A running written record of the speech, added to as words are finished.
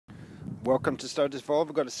Welcome to Sturgess Volvo.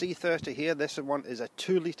 We've got a C30 here. This one is a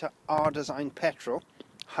 2-litre R-Design Petrol,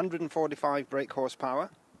 145 brake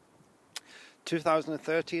horsepower,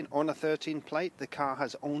 2013 on a 13 plate. The car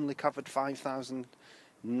has only covered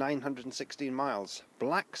 5,916 miles.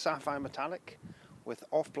 Black sapphire metallic with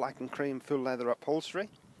off black and cream full leather upholstery.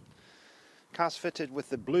 Car's fitted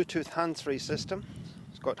with the Bluetooth hands-free system.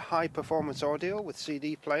 It's got high performance audio with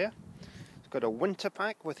CD player. It's got a winter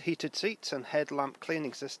pack with heated seats and headlamp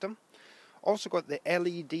cleaning system. Also got the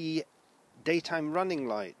LED daytime running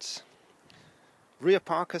lights, rear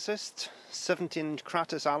park assist, 17-inch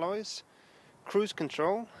Kratos alloys, cruise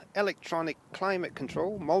control, electronic climate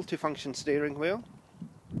control, multifunction steering wheel.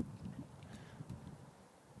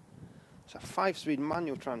 It's a 5-speed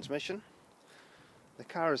manual transmission. The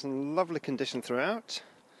car is in lovely condition throughout.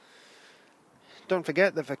 Don't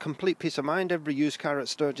forget that for complete peace of mind, every used car at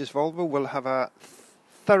Sturgess Volvo will have a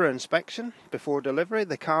thorough inspection before delivery.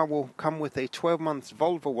 The car will come with a 12 months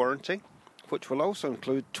Volvo warranty, which will also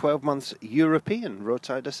include 12 months European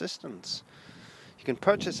roadside assistance. You can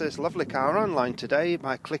purchase this lovely car online today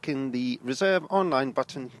by clicking the Reserve Online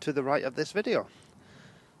button to the right of this video.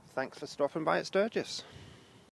 Thanks for stopping by at Sturgess.